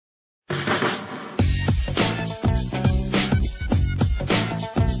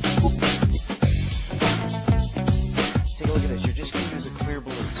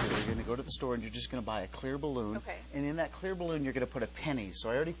store and you're just going to buy a clear balloon. Okay. And in that clear balloon, you're going to put a penny.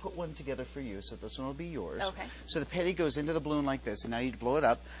 So I already put one together for you, so this one will be yours. Okay. So the penny goes into the balloon like this, and now you blow it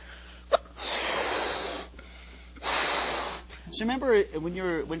up. So remember when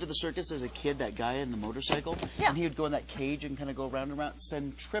you went to the circus as a kid, that guy in the motorcycle? Yeah. And he would go in that cage and kind of go round and round?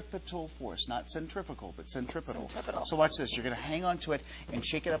 Centripetal force. Not centrifugal, but centripetal. Centripetal. So watch this. You're going to hang on to it and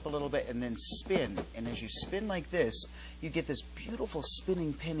shake it up a little bit and then spin. And as you spin like this, you get this beautiful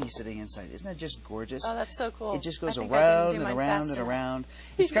spinning penny sitting inside. Isn't that just gorgeous? Oh, that's so cool. It just goes I think around and around and around.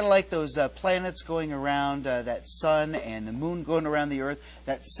 It's kind of like those planets going around that sun and the moon going around the Earth,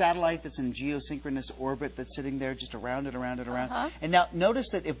 that satellite that's in geosynchronous orbit that's sitting there just around and around and around. And now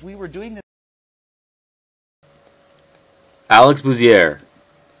notice that if we were doing this... Alex Bouzier,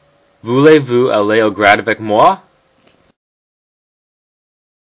 voulez-vous aller au grade avec moi?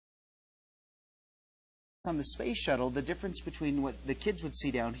 On the space shuttle, the difference between what the kids would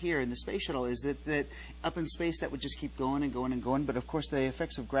see down here in the space shuttle is that up in space that would just keep going and going and going, but of course the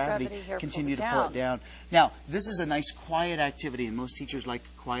effects of gravity continue to pull it down. Now, this is a nice quiet activity, and most teachers like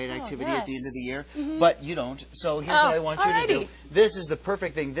quiet activity at the end of the year, but you don't. So here's what I want you to do. This is the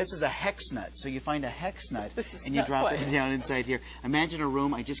perfect thing. This is a hex nut. So you find a hex nut and you drop it down inside here. Imagine a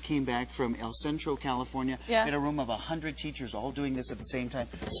room. I just came back from El Centro, California. We had a room of 100 teachers all doing this at the same time.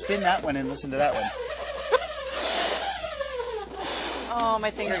 Spin that one and listen to that one. Oh,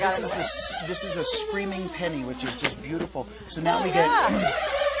 my finger got it. This is a screaming penny, which is just beautiful. So now we get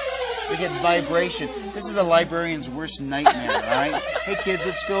vibration. This is a librarian's worst nightmare, all right? Hey, kids,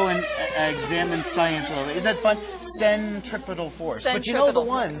 let's go and examine science a little bit. Isn't that fun? Centripetal force. But you know the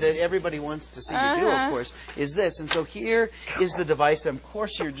one that everybody wants to see you do, of course, is this. And so here is the device that, of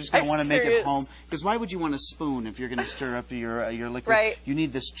course, you're just going to want to make it home. Because why would you want a spoon if you're going to stir up your liquid? Right. You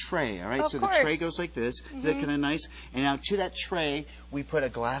need this tray, all right? So the tray goes like this. Is that kind of nice? And now to that tray, we put a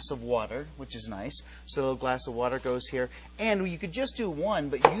glass of water, which is nice. So a little glass of water goes here. And you could just do one,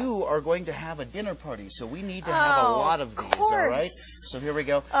 but you are going to have a dinner party. So we need to have a lot of these, all right? So here we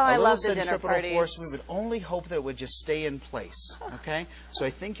go. I love the dinner parties. Force, we would only hope that it would just stay in place, okay? So I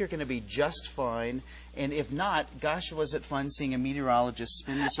think you're going to be just fine. And if not, gosh, was it fun seeing a meteorologist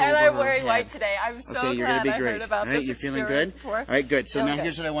spin this over her head. And I'm wearing white today. I'm so glad you're gonna be I great. heard about all right, this. You're feeling good? All right, good. So now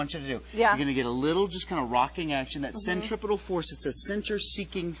here's what I want you to do. Yeah. You're going to get a little just kind of rocking action. That centripetal force, it's a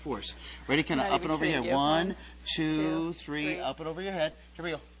center-seeking force. Ready? Kind of up and over your head. 1, 2, 3, up and over your head. Here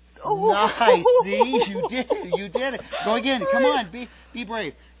we go. Oh. Nice. See? You did it. You did it. Go again. Come on. Be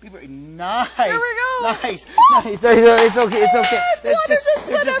brave. Be brave. Nice. Here we go. Nice. Nice. It's okay. It's okay.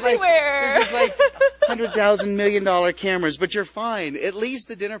 They're just like $100,000 million cameras, but you're fine. At least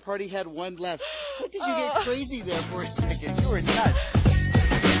the dinner party had one left. What did you get crazy there for a second? You were nuts.